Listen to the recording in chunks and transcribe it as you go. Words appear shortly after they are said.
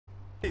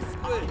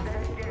wins.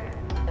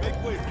 Make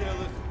way,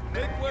 sailors.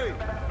 Make way.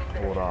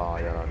 ほら、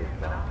やられ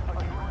た。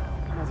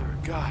 Mother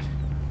of God.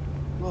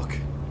 Look.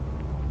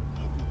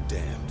 I'll be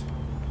damned.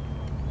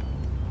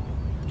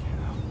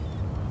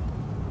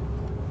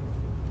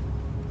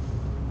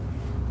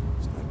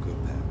 It's not good,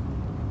 Pat.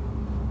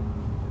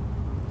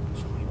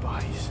 So many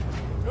bodies.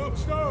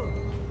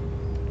 Tombstone!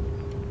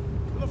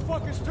 Where the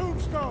fuck is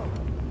Tombstone?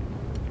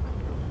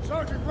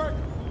 Sergeant Wrecker,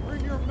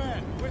 bring your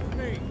men with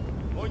me.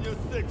 On your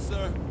six,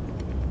 sir.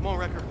 Come on,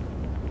 Wrecker.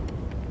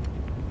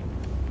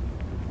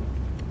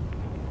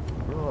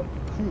 これは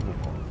空母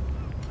か。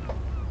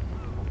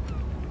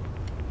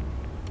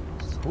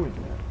すごいね。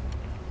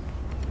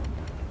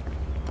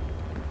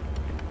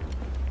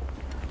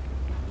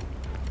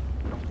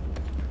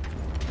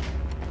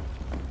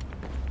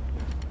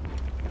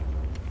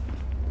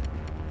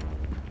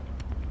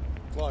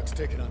Clock's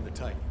ticking on the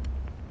Titan.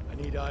 I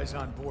need eyes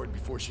on board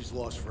before she's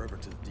lost forever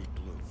to the deep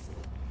blue.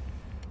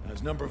 Now,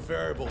 there's a number of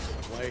variables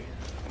at play.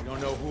 We don't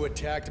know who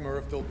attacked them or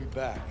if they'll be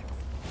back.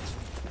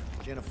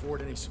 Can't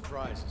afford any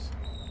surprises.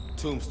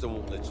 Tombstone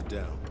won't let you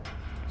down.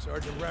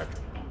 Sergeant Wrecker,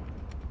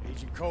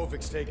 Agent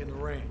Kovic's taking the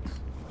reins.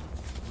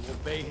 You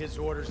obey his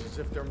orders as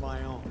if they're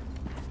my own.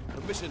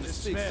 Permission to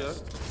speak, sir.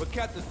 But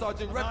Captain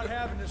Sergeant I'm Wrecker... not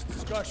having this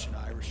discussion,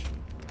 Irish.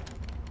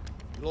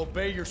 You'll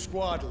obey your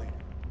squad leader.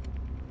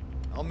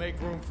 I'll make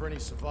room for any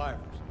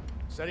survivors.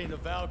 Setting the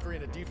Valkyrie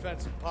in a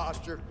defensive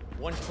posture,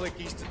 one click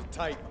east of the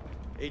Titan.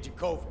 Agent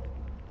Kovic.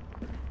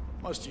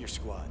 Most of your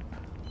squad.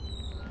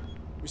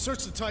 We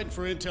searched the Titan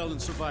for intel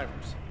and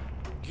survivors.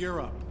 Gear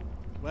up.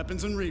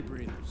 Weapons and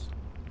rebreathers.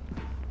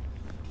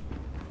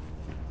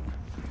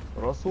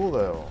 そりゃそう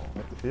だよ。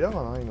だって部屋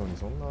がないのに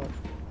そんな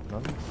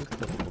何で作っ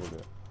たところ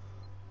で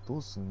ど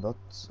うすんだっ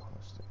つう話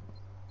だよ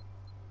な。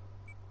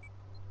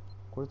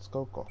これ使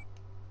うか。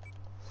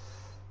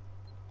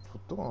ショッ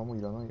トガンあんま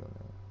いらないよね。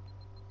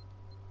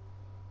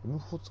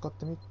M4 使っ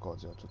てみっか、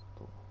じゃあちょっ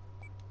と。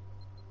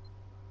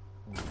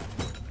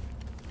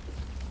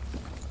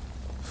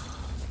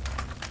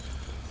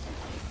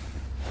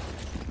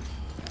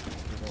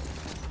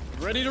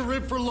Ready to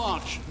rip for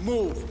launch.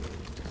 Move.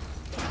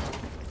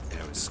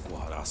 Aaron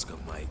Squad, Oscar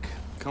Mike.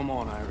 Come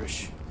on,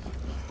 Irish.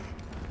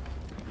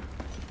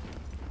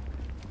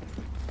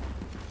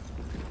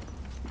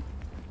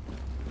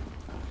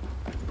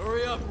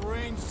 Hurry up,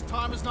 Marines.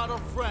 Time is not our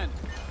friend.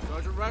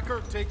 Sergeant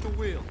Wrecker, take the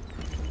wheel.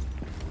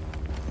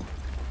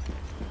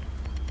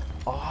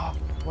 あ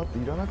あ、待って、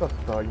いらなかっ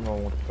た、今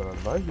思ったら。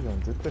ライフルなん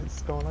て絶対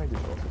使わないでし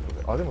ょ、そこ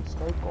で。あ、でも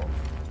使うか。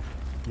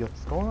いや、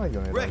使わない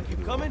よね、ライ Rick, フ you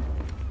ルは。こ coming?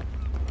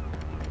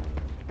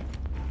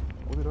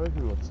 こでライフ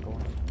ルは使わ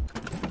ない。やっ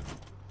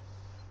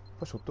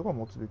ぱショットガン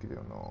持つべきだ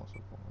よな、そう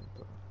考え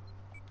たら。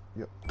い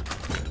や。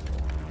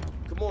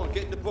Come on,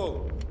 get in the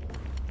boat.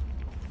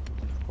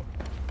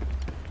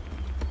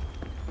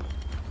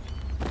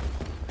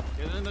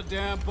 Get in the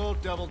damn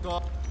boat, Devil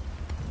Dog.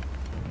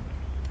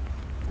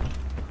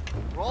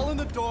 We're all in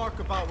the dark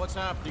about what's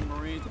happening,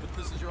 Marines, but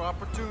this is your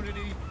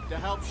opportunity to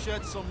help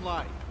shed some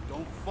light.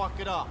 Don't fuck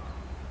it up.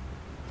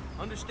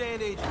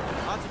 Understand, Agent.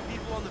 Lots of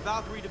people on the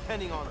Valkyrie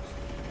depending on us.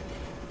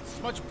 It's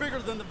much bigger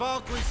than the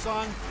Valkyrie,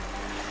 son.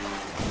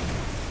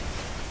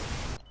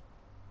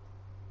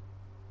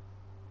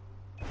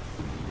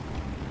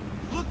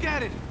 Look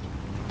at it!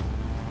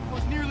 I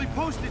was nearly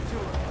posted to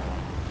her.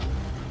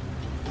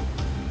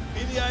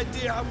 Any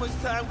idea how much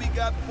time we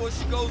got before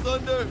she goes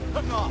under?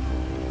 No.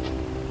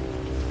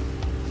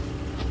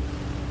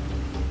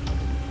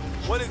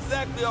 What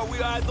exactly are we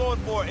eyes on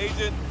for,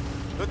 Agent?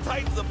 The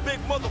Titan's a big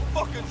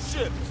motherfucking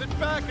ship. Sit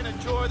back and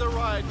enjoy the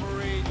ride,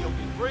 Marine. You'll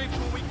be briefed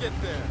when we get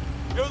there.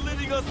 You're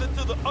leading us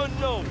into the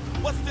unknown.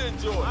 What's to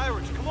enjoy?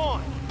 Irish, come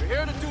on! We're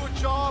here to do a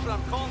job, and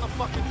I'm calling the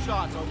fucking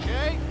shots,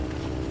 okay?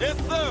 Yes,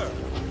 sir.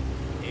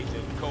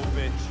 Agent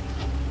Kovic.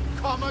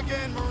 Come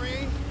again,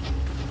 Marine.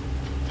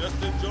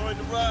 Just enjoying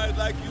the ride,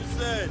 like you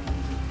said.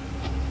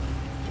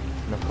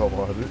 仲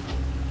悪い。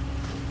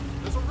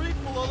 There's a reef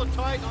below the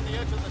Titan on the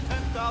edge of the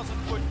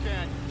 10,000-foot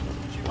canyon.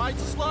 She might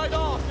slide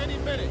off any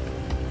minute.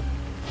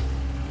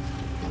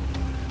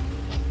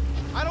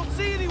 I don't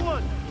see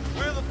anyone!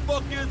 Where the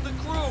fuck is the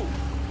crew?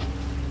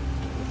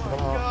 Oh my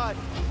God!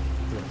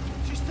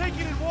 She's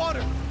taking in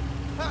water!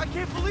 I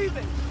can't believe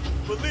it!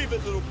 Believe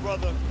it, little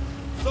brother.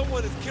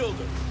 Someone has killed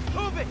her.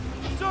 Kovic!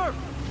 Sir!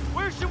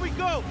 Where should we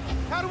go?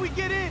 How do we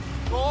get in?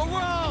 Go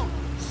around!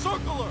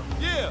 Circle her!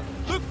 Yeah,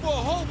 look for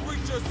a hull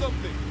breach or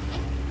something.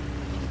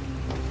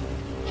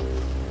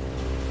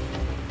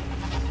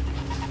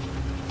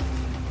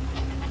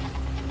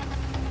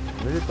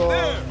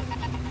 There!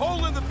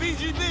 Hole in the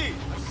BGD!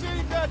 I've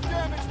seen that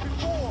damage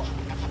before!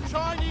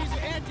 Chinese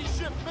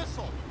anti-ship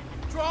missile!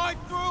 Drive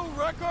through,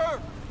 Wrecker!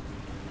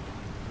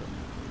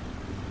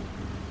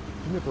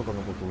 姫とか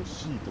のことを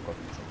C とかっ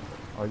てさ、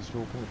愛称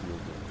を込めて呼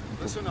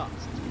ぶ。 Listen up.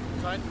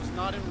 Titan was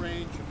not in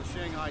range of the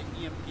Shanghai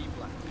EMP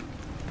blast.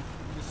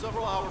 There's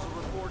several hours of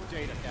record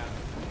data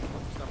gathered.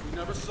 Stuff we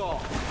never saw.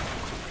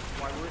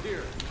 That's why we're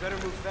here. We better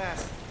move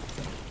fast.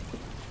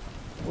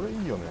 これ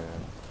いいよね。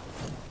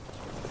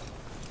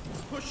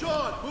 Push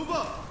on! Move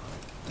up!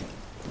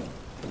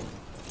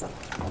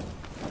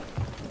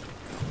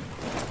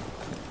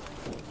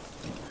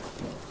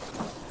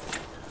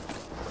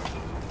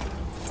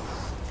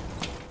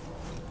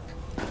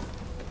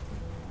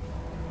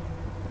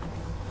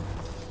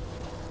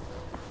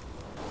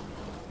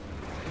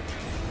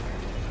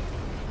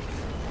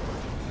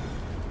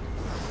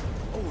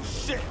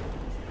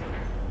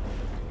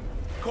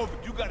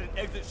 got an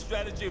exit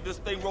strategy if this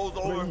thing rolls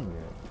これい over? いね。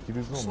キ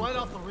ルゾーンみ Slide た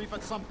い off the reef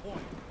at some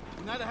point.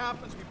 When that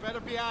happens, we better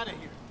be out of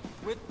here.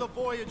 With the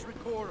voyage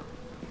recorder.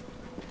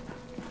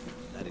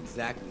 Not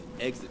exactly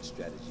an exit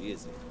strategy,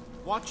 is it?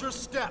 Watch your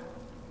step.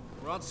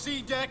 We're on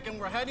C deck and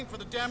we're heading for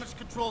the damage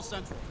control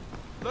central.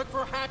 Look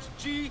for hatch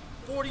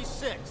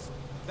G46.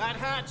 That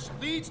hatch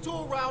leads to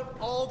a route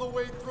all the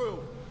way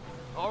through.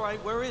 All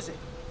right, where is it?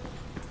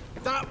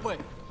 That way.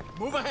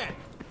 Move ahead.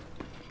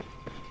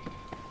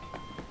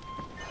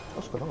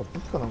 確かなんか武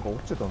器かなんか落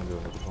ちてたんだ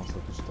よね、探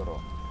索したら。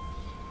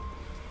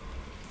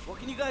 What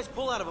can you guys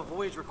pull out of a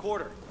voyage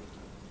recorder?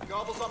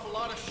 Gobbles up a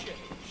lot of shit.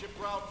 Ship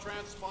route,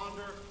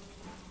 transponder,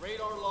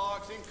 radar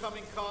logs,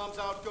 incoming comms,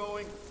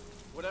 outgoing.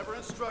 Whatever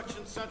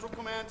instructions Central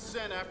Command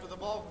sent after the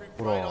Valkyrie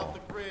fried off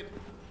the grid,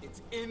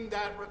 it's in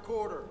that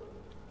recorder.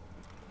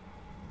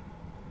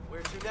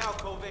 Where to now,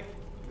 Kovic?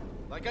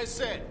 Like I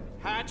said,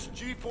 hatch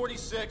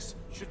G46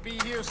 should be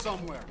here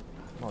somewhere.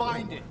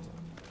 Find it.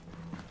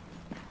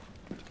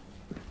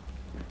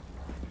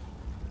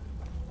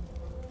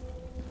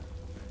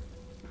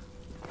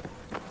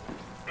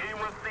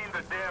 Anyone seen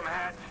the damn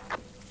hatch?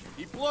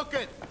 Keep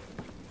looking.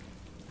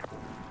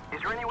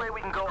 Is there any way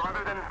we can go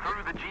other than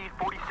through the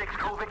G46,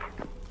 Kovic?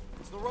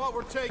 It's the route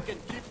we're taking.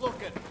 Keep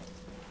looking.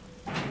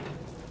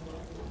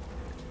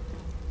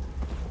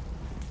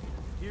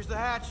 Here's the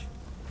hatch.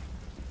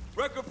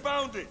 Record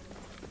found it.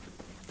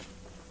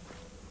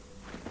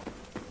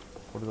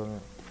 これだね。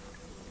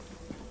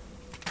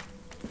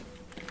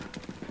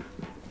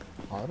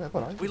あれやっぱ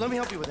ライフ Wait, let me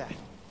help you with that.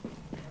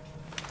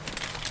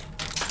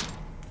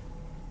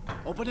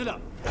 Open it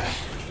up.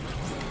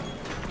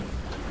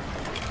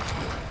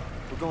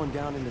 We're going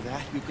down into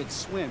that. You could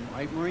swim,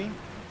 right, Marine?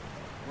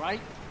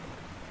 Right?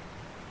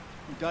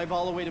 We dive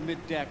all the way to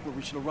mid-deck where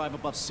we should arrive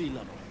above sea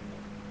level.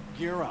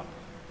 Gear up.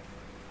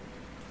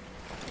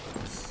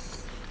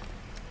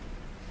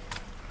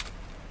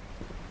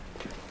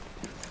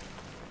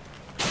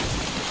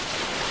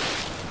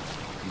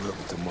 You heard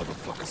what the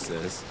motherfucker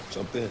says.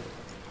 Jump in.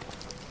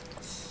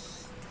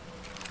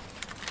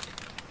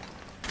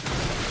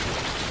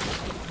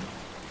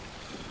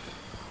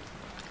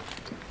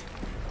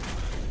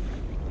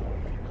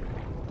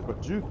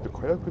銃って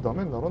火薬ダ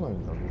メにならない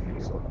んだね、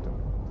水使っても。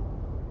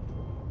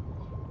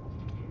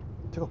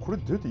てかこれ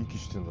どうやって息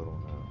してんだろう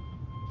ね。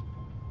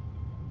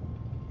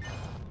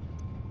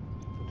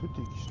どうやっ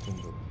て息してん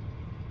だろう。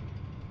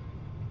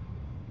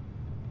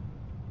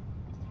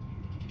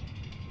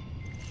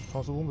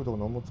酸素ボンベとか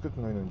何もつけ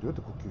てないのにどうやっ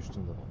て呼吸して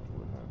んだろうね、こ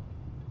れね。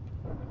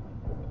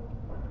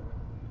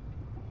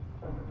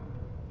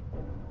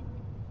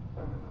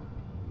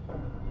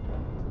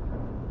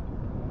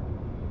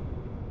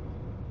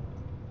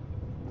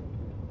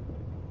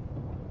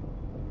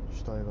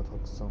死体がた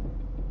くさん。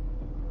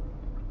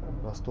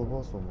ラスト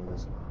バースを思い出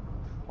すね。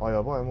あ、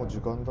やばい、もう時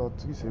間だ。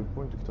次セーブ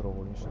ポイント来たら終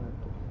わりにしないと。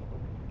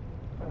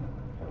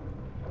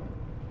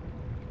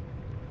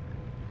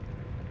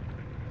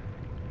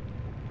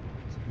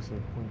次セー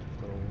ブポイント来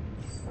たら終わり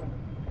にしないと。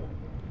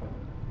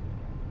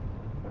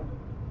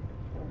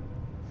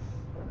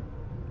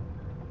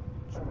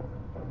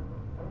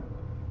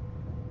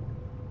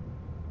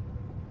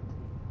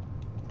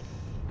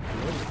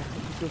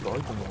ア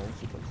イテムが落ち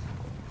てたりする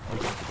か。アイ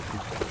テムとかピ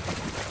ッたり。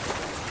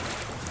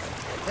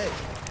 Hey,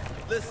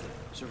 listen.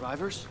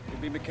 Survivors?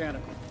 Could be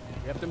mechanical.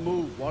 We have to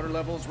move. Water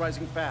level is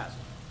rising fast.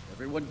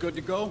 Everyone good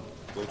to go?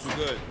 Go too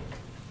good.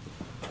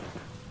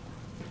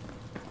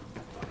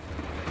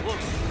 Look!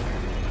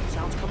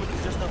 Sounds coming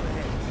from just up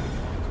ahead.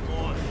 Come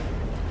on.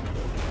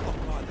 Oh,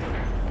 are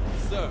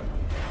they? Sir,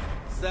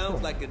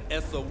 sounds like an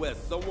SOS.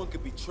 Someone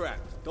could be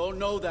trapped. Don't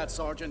know that,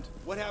 Sergeant.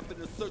 What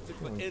happened to searching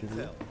for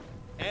intel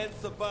and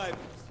survivors?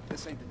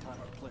 This ain't the time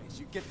or place.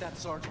 You get that,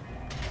 Sergeant?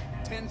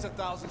 Tens of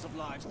thousands of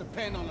lives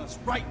depend on us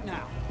right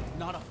now.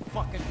 Not a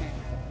fucking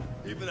handful.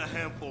 Even a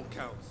handful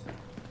counts.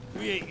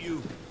 We ain't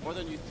you. More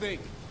than you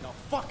think. Now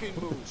fucking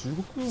move. 中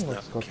国軍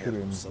が使って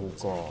る M4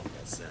 か。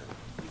 He's a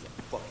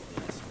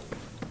fucking asshole.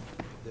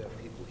 There are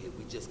people here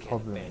we just 多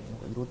can't 分、なん abandon.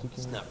 か色的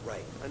It's に not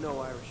right. I know,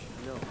 Irish.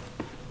 I know.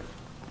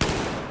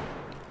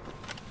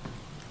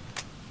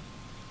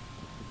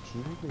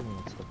 中国軍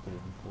が使ってる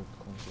M4 って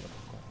感じが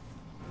高い。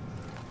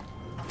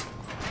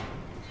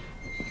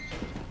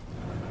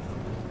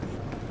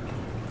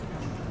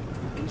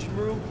 Engine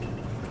room?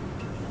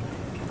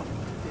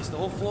 Yes, the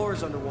whole floor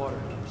is underwater.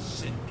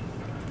 Shit.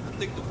 I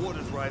think the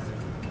water's rising.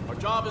 Our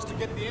job is to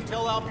get the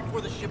intel out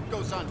before the ship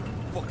goes under.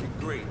 Fucking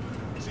great.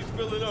 She's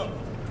filling up.